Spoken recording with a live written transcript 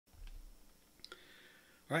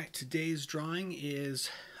All right, today's drawing is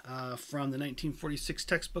from the 1946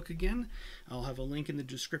 textbook again. I'll have a link in the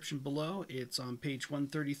description below. It's on page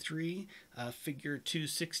 133, figure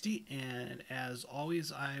 260, and as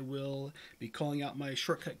always, I will be calling out my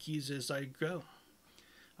shortcut keys as I go.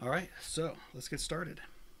 All right, so let's get started.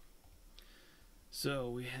 So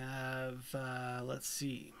we have, let's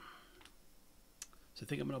see. So I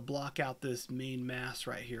think I'm going to block out this main mass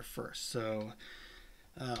right here first. So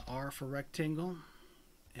R for rectangle.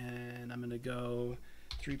 And I'm going to go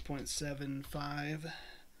 3.75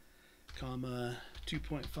 comma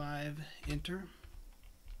 2.5, enter.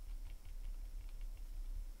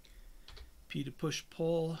 P to push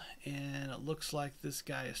pull, and it looks like this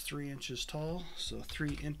guy is 3 inches tall, so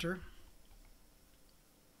 3, enter.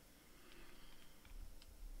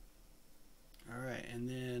 Alright, and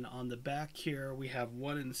then on the back here we have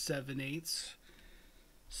 1 7/8.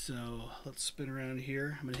 So let's spin around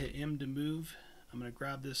here. I'm going to hit M to move. I'm going to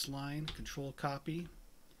grab this line, control copy,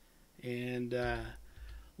 and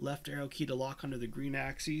left arrow key to lock onto the green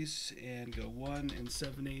axes and go 1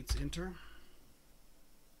 7/8, enter.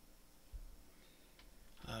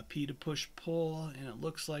 P to push pull, and it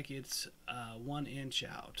looks like it's 1 inch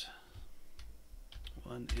out.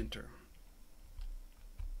 1, enter.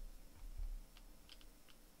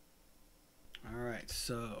 Alright,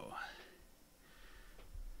 so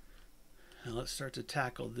now let's start to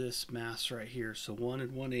tackle this mass right here. So 1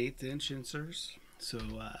 1/8 inch inserts. So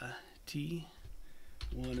T,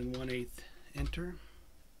 1 1/8, enter.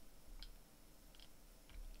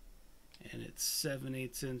 And it's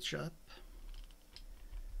 7/8 inch up.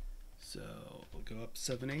 So we'll go up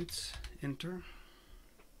 7/8, enter.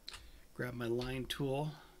 Grab my line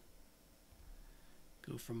tool.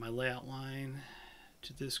 Go from my layout line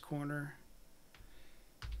to this corner.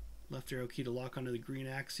 Left arrow key to lock onto the green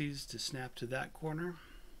axes to snap to that corner.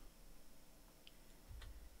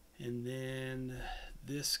 And then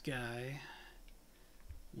this guy,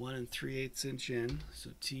 1 3/8 inch in,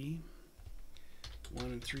 so T,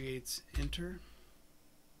 1 3/8, enter.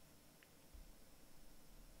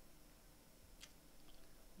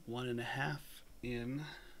 1 1/2 in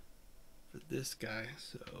for this guy,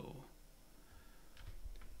 so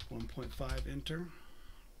 1.5, enter.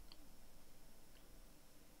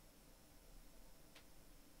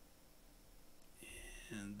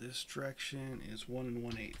 And this direction is 1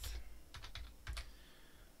 1/8.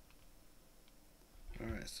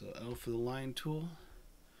 Alright, so L for the line tool.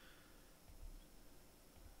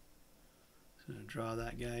 So I'm going to draw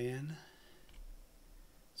that guy in.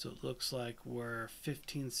 So it looks like we're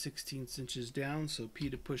 15/16 inches down, so P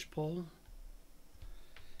to push pull.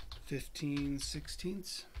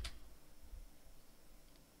 15/16.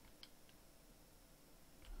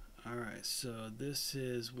 Alright, so this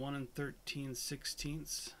is 1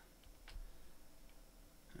 13/16.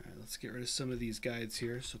 Alright, let's get rid of some of these guides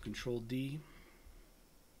here. So Control D.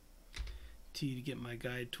 T to get my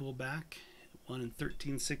guide tool back. 1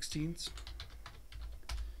 13/16.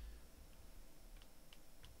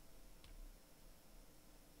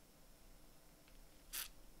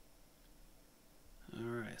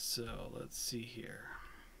 Alright, so let's see here.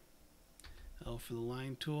 L for the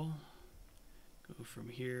line tool. Go from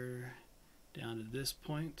here down to this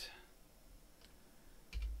point.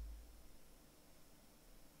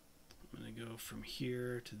 I'm going to go from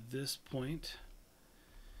here to this point,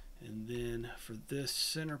 and then for this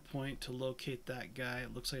center point to locate that guy,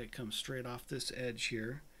 it looks like it comes straight off this edge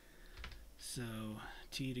here. So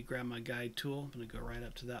T to grab my guide tool. I'm going to go right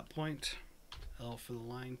up to that point. L for the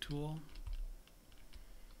line tool.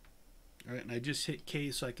 Alright, and I just hit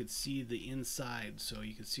K so I could see the inside, so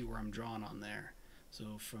you can see where I'm drawing on there.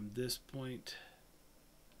 So from this point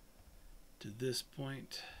to this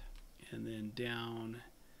point, and then down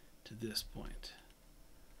to this point.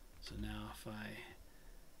 So now if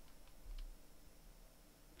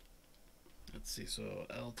let's see, so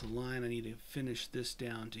L to line, I need to finish this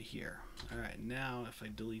down to here. Alright, now if I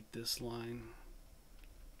delete this line,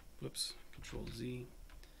 whoops, Control Z,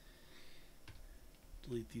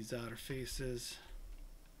 delete these outer faces,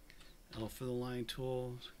 L for the line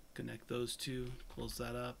tool, connect those two, close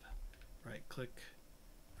that up, right click,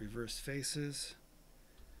 reverse faces,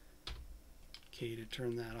 K to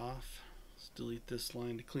turn that off. Let's delete this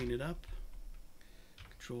line to clean it up,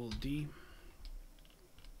 Control D.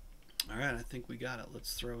 Alright, I think we got it.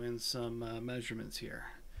 Let's throw in some measurements here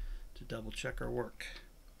to double check our work.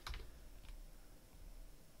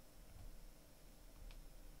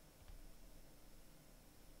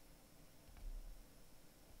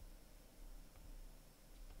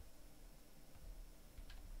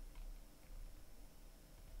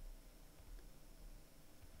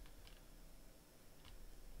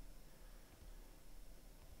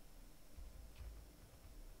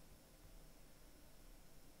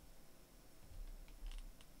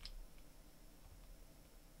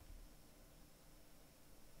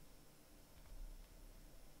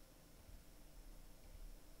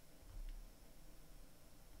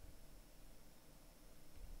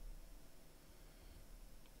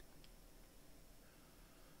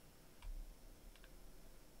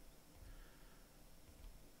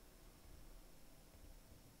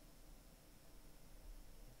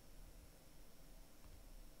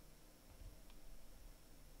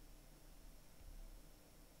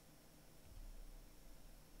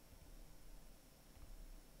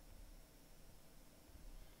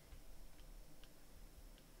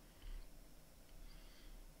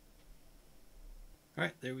 All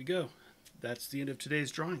right, there we go. That's the end of today's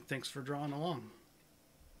drawing. Thanks for drawing along.